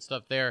cool. Good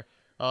stuff there.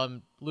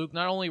 Luke,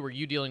 not only were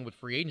you dealing with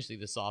free agency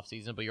this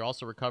offseason, but you're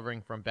also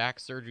recovering from back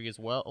surgery as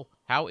well.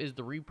 How is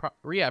the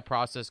rehab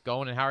process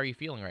going, and how are you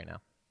feeling right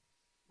now?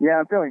 Yeah,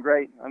 I'm feeling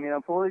great. I mean,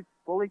 I'm fully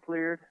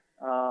cleared,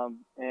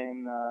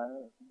 and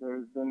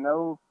there's been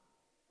no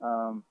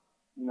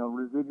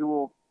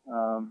residual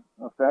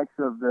effects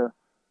of the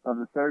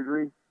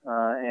surgery,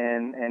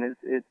 and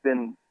it's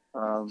been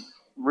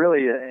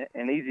really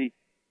an easy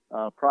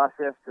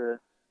process to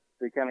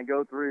kind of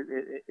go through.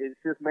 It's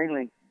just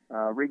mainly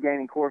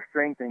regaining core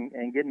strength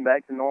and getting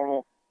back to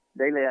normal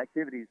daily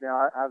activities.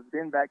 Now, I've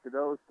been back to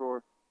those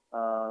for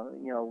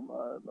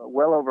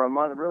well over a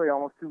month, really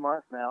almost 2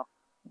 months now.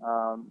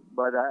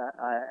 But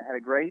I had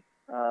a great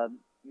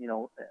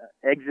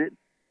exit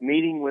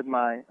meeting with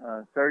my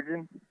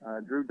surgeon,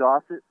 Drew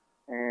Dossett,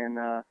 and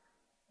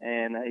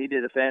he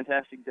did a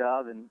fantastic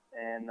job, and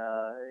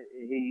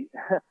he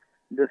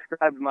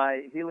described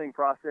my healing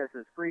process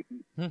as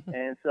freaky.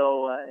 And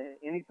so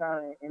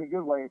anytime, in a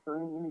good way, so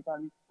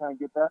anytime you kind of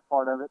get that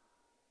part of it,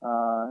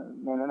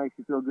 man, that makes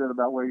you feel good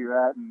about where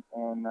you're at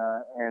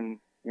and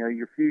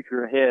your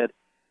future ahead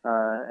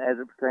as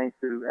it pertains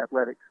to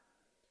athletics.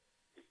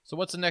 So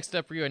what's the next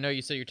step for you? I know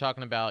you said you're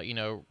talking about,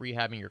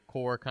 rehabbing your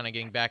core, kind of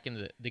getting back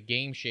into the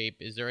game shape.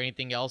 Is there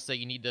anything else that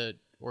you need to,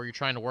 or you're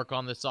trying to work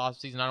on this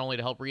offseason, not only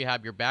to help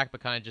rehab your back, but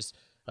kind of just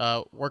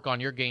work on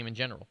your game in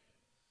general?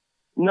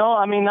 No,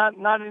 I mean,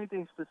 not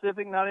anything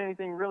specific, not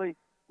anything really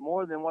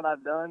more than what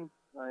I've done,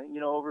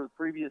 over the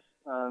previous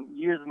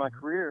years of my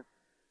career.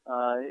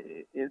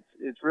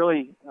 It's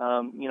really,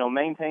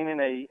 maintaining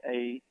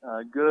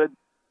a good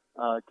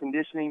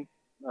conditioning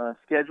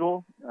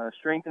schedule,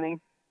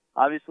 strengthening.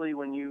 Obviously,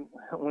 when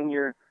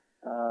you're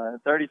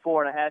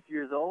 34 and a half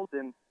years old,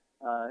 then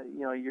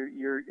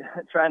you're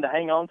trying to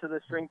hang on to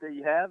the strength that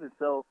you have, and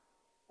so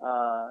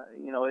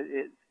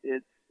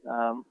it's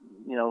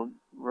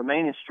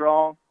remaining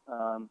strong,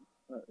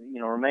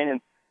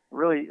 remaining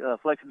really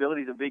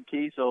flexibility is a big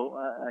key. So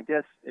I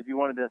guess if you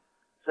wanted to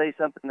say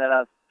something that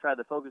I've tried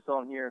to focus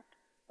on here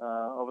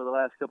over the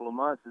last couple of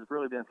months, has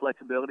really been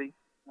flexibility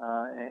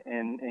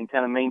and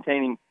kind of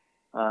maintaining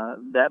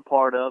that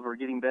part of, or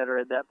getting better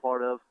at that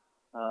part of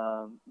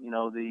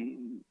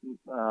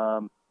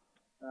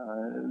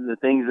the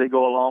things that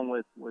go along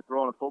with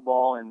throwing a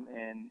football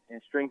and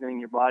strengthening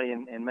your body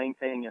and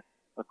maintaining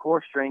a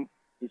core strength.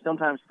 You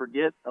sometimes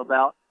forget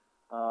about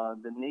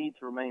the need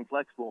to remain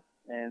flexible,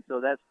 and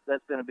so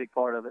that's been a big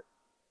part of it.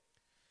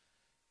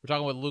 We're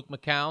talking with Luke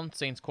McCown,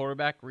 Saints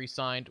quarterback,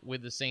 re-signed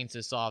with the Saints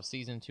this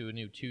offseason to a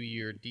new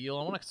 2-year deal.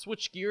 I want to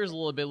switch gears a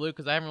little bit, Luke,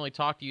 because I haven't really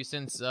talked to you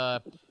since saw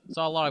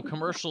a lot of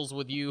commercials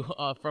with you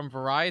from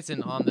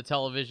Verizon on the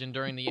television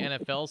during the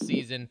NFL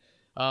season.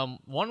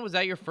 One, was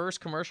that your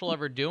first commercial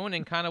ever doing,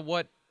 and kind of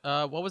what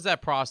was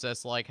that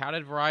process like? How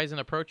did Verizon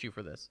approach you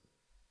for this?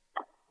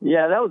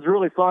 Yeah, that was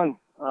really fun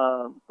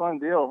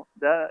deal.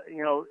 That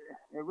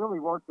it really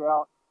worked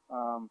out.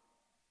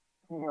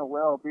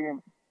 Well,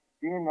 being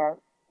that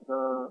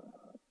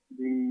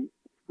the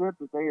script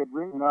that they had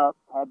written up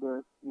had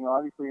to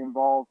obviously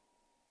involve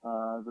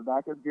the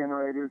backup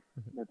generators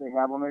that they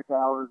have on their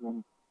towers,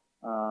 and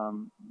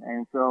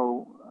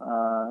so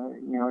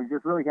it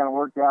just really kind of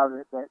worked out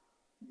that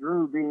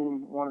Drew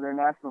being one of their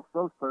national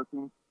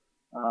spokespersons,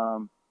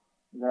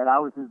 that I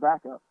was his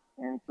backup.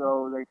 And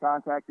so they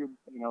contacted,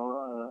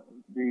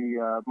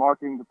 the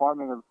marketing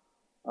department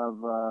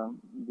of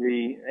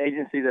the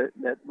agency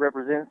that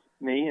represents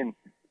me, and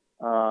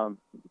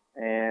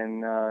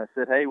and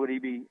said, hey, would he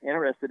be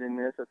interested in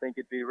this? I think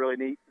it'd be a really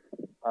neat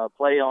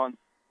play on,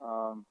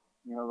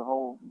 the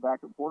whole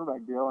backup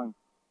quarterback deal. And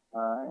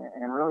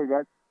really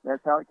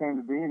that's how it came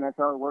to be, and that's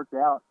how it worked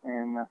out.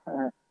 And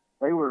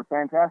they were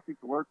fantastic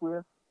to work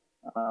with.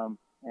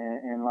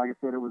 And like I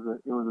said, it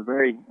was a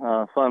very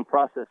fun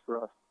process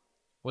for us.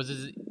 Was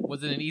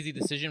it an easy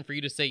decision for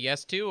you to say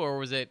yes to,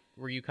 or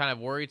were you kind of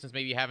worried since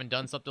maybe you haven't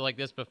done something like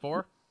this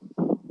before?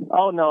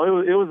 Oh no,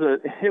 it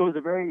was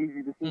a very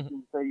easy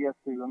decision to say yes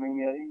to. I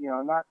mean,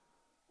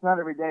 not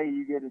every day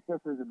you get,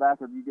 especially as a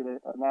backup, you get a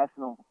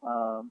national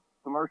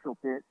commercial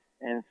pitch,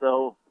 and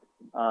so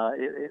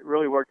it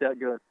really worked out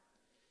good.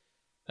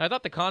 I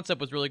thought the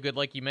concept was really good,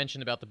 like you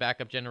mentioned about the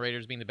backup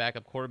generators being the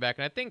backup quarterback,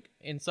 and I think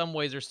in some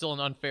ways there's still an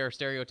unfair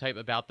stereotype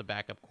about the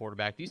backup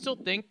quarterback. Do you still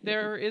think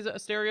there is a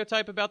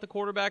stereotype about the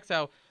quarterbacks?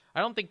 How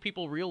I don't think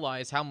people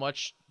realize how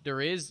much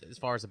there is as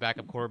far as the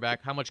backup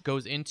quarterback, how much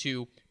goes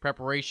into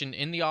preparation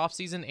in the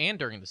offseason and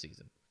during the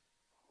season.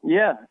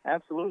 Yeah,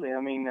 absolutely.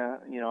 I mean,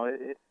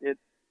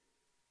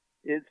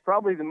 it's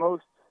probably the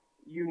most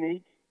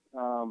unique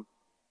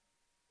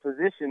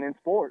position in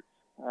sports.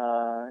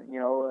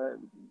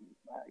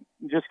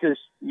 Just because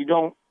you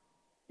don't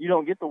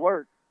get the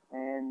work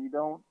and you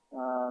don't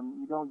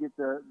get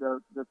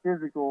the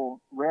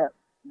physical reps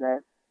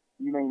that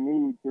you may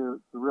need to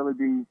really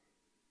be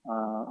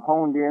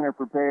honed in or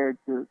prepared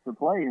to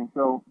play. And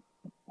so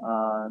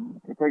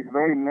it takes a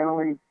very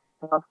mentally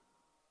tough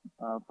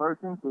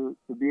person to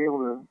be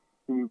able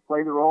to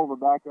play the role of a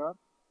backup.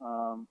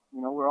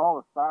 We're all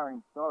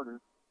aspiring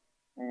starters,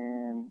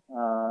 and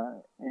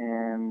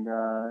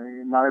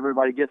not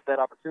everybody gets that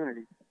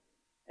opportunity.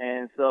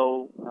 And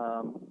so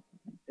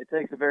it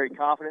takes a very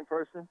confident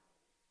person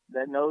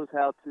that knows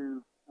how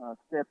to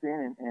step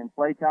in and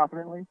play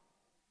confidently,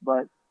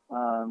 but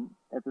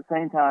at the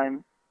same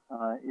time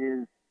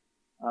is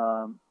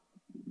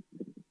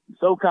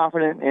so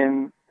confident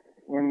in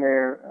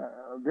their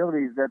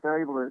abilities that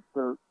they're able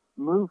to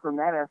move from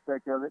that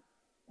aspect of it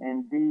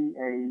and be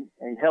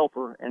a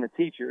helper and a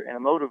teacher and a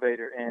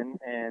motivator and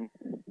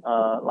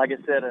like I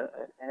said,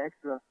 an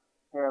extra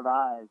pair of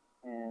eyes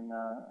and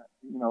a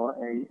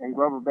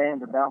rubber band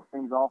to bounce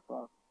things off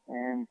of.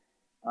 And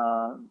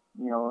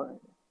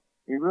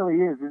it really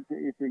is.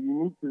 It's a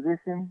unique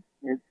position.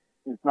 It's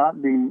not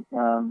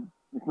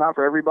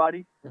for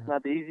everybody. It's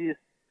not the easiest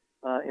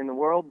in the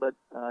world, but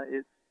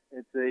it's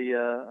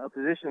a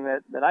position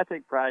that I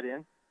take pride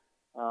in.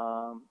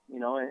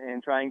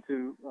 And trying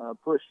to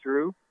push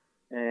through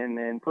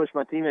and push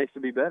my teammates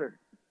to be better.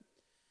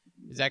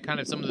 Is that kind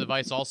of some of the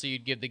advice also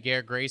you'd give to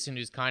Garrett Grayson,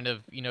 who's kind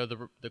of,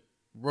 the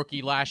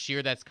rookie last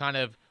year that's kind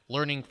of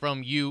learning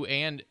from you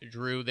and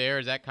Drew there?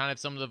 Is that kind of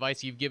some of the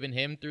advice you've given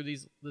him through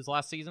this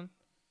last season?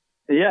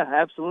 Yeah,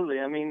 absolutely.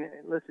 I mean,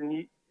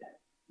 listen,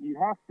 you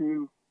have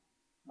to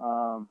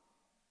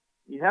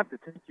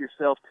take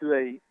yourself to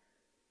a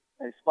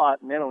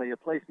spot mentally, a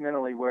place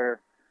mentally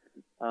where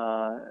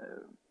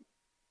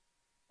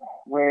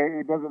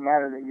it doesn't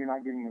matter that you're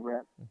not getting the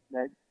reps,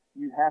 that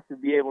you have to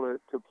be able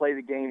to play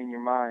the game in your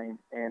mind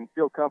and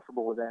feel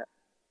comfortable with that.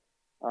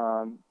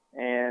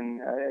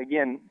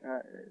 Again,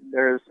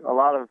 there's a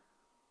lot of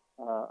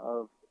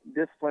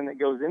discipline that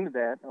goes into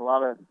that, a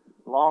lot of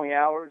long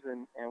hours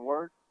and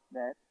work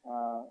that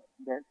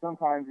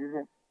sometimes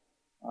isn't,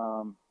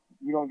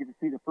 you don't get to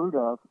see the fruit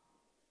of,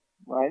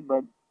 right?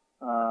 But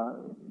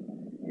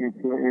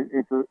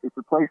it's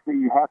a place that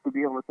you have to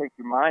be able to take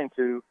your mind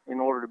to in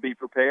order to be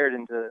prepared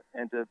and to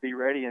be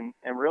ready and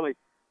really,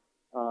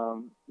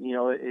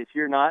 if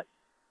you're not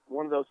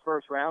one of those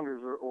first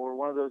rounders or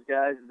one of those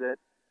guys that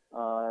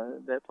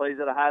plays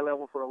at a high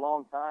level for a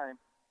long time,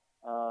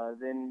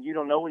 then you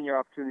don't know when your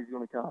opportunity is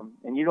going to come,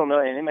 and you don't know,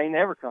 and it may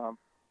never come,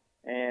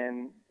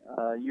 and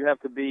you have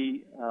to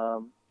be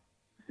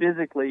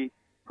physically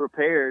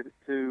prepared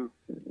to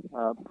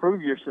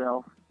prove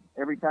yourself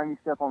every time you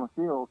step on the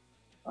field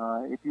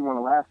if you want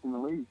to last in the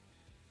league.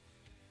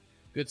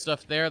 Good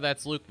stuff there.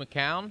 That's Luke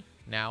McCown,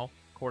 now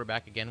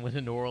quarterback again with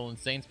the New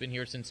Orleans Saints, been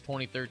here since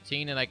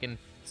 2013, and I can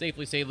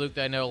safely say, Luke,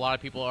 that I know a lot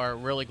of people are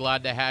really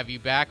glad to have you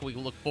back. We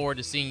look forward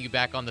to seeing you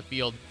back on the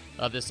field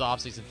this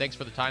offseason. Thanks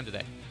for the time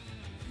today.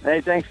 Hey,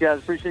 thanks, guys.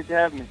 Appreciate you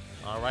having me.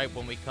 All right,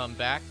 when we come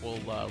back,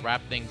 we'll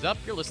wrap things up.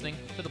 You're listening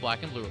to the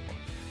Black and Blue Report.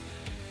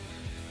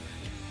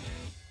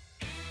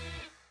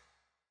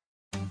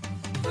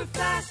 For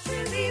fast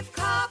relief,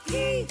 call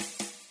Keeps.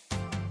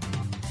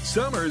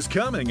 Summer's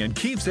coming and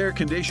Keeps Air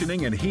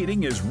Conditioning and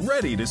Heating is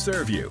ready to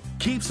serve you.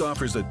 Keeps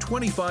offers a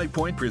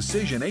 25-point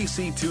precision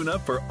AC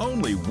tune-up for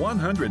only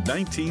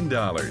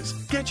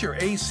 $119. Get your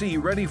AC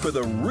ready for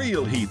the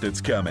real heat that's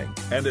coming.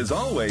 And as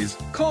always,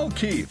 call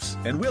Keeps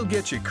and we'll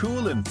get you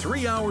cool in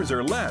 3 hours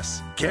or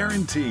less.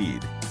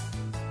 Guaranteed.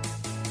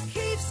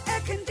 Keeps Air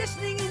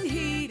Conditioning and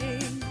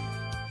Heating.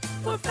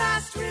 For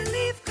fast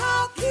relief,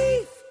 call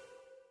Keeps.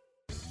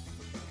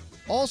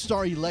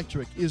 All-Star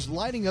Electric is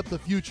lighting up the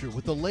future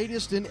with the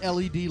latest in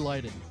LED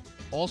lighting.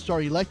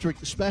 All-Star Electric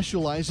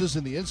specializes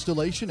in the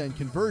installation and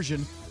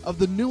conversion of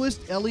the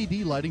newest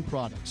LED lighting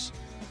products.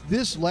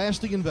 This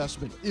lasting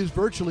investment is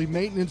virtually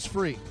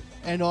maintenance-free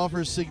and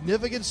offers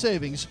significant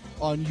savings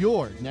on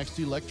your next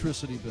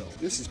electricity bill.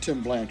 This is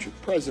Tim Blanchard,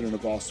 president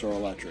of All-Star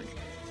Electric.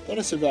 Let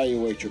us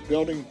evaluate your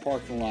building,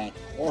 parking lot,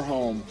 or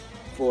home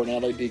for an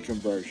LED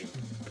conversion,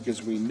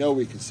 because we know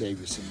we can save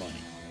you some money.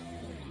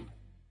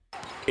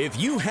 If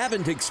you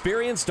haven't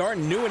experienced our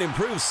new and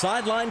improved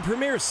Sideline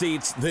Premier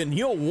seats, then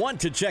you'll want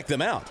to check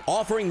them out.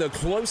 Offering the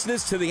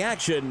closeness to the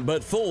action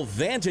but full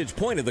vantage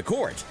point of the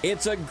court,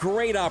 it's a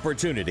great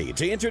opportunity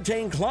to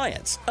entertain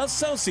clients,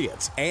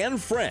 associates, and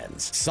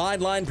friends.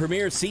 Sideline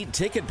Premier seat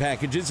ticket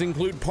packages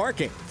include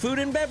parking, food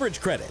and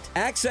beverage credit,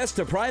 access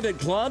to private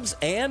clubs,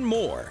 and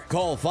more.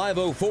 Call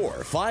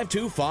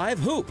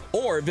 504-525-HOOP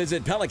or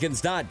visit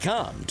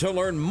Pelicans.com to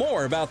learn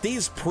more about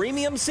these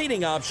premium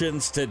seating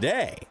options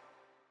today.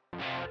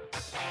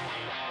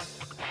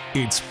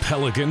 It's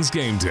Pelicans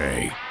game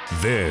day.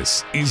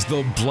 This is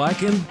the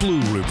Black and Blue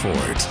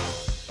Report.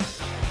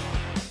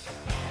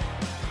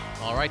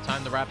 All right,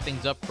 time to wrap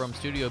things up from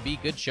Studio B.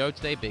 Good show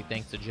today. Big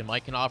thanks to Jim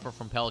Eichenhofer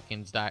from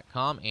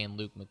Pelicans.com and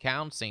Luke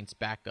McCown, Saints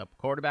backup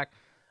quarterback.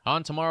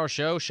 On tomorrow's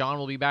show, Sean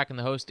will be back in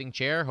the hosting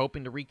chair,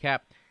 hoping to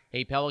recap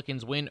a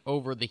Pelicans win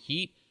over the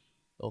Heat.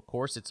 Of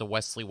course, it's a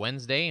Wesley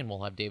Wednesday, and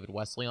we'll have David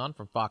Wesley on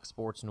from Fox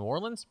Sports New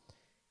Orleans.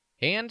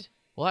 And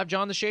we'll have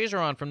John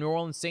DeShazier on from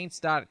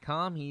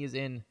NewOrleansSaints.com. He is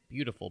in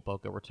beautiful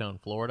Boca Raton,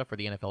 Florida for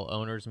the NFL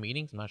owners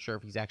meetings. I'm not sure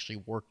if he's actually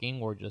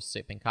working or just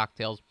sipping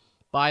cocktails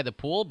by the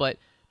pool, but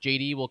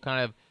JD will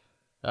kind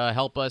of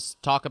help us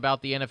talk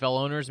about the NFL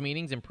owners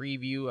meetings and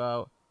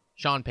preview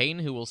Sean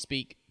Payton, who will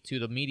speak to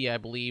the media, I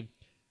believe,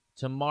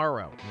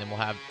 tomorrow. And then we'll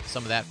have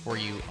some of that for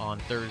you on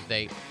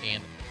Thursday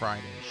and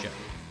Friday's show.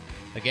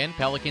 Again,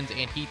 Pelicans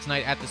and Heat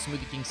tonight at the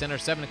Smoothie King Center,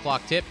 7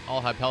 o'clock tip.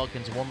 I'll have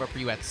Pelicans warm up for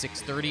you at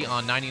 6:30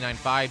 on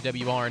 99.5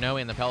 WRNO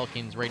and the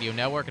Pelicans Radio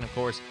Network. And, of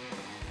course,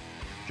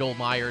 Joel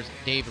Myers,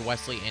 David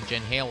Wesley, and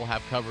Jen Hale will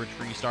have coverage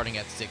for you starting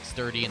at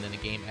 6:30 and then the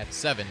game at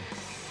 7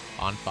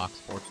 on Fox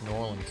Sports New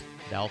Orleans.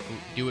 That'll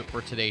do it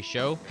for today's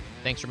show.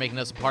 Thanks for making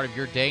us a part of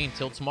your day.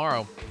 Until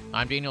tomorrow,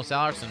 I'm Daniel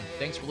Salerson.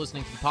 Thanks for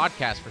listening to the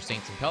podcast for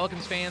Saints and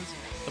Pelicans fans,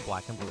 the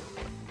Black and Blue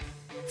Report.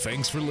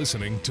 Thanks for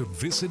listening to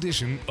this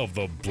edition of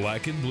the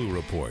Black and Blue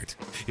Report.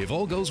 If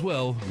all goes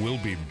well, we'll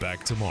be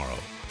back tomorrow.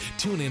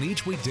 Tune in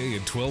each weekday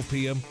at 12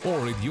 p.m.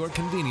 or at your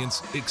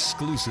convenience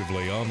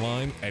exclusively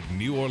online at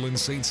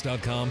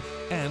NewOrleansSaints.com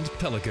and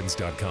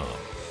Pelicans.com.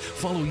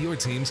 Follow your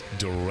teams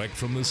direct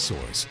from the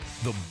source,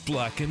 the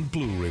Black and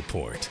Blue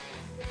Report.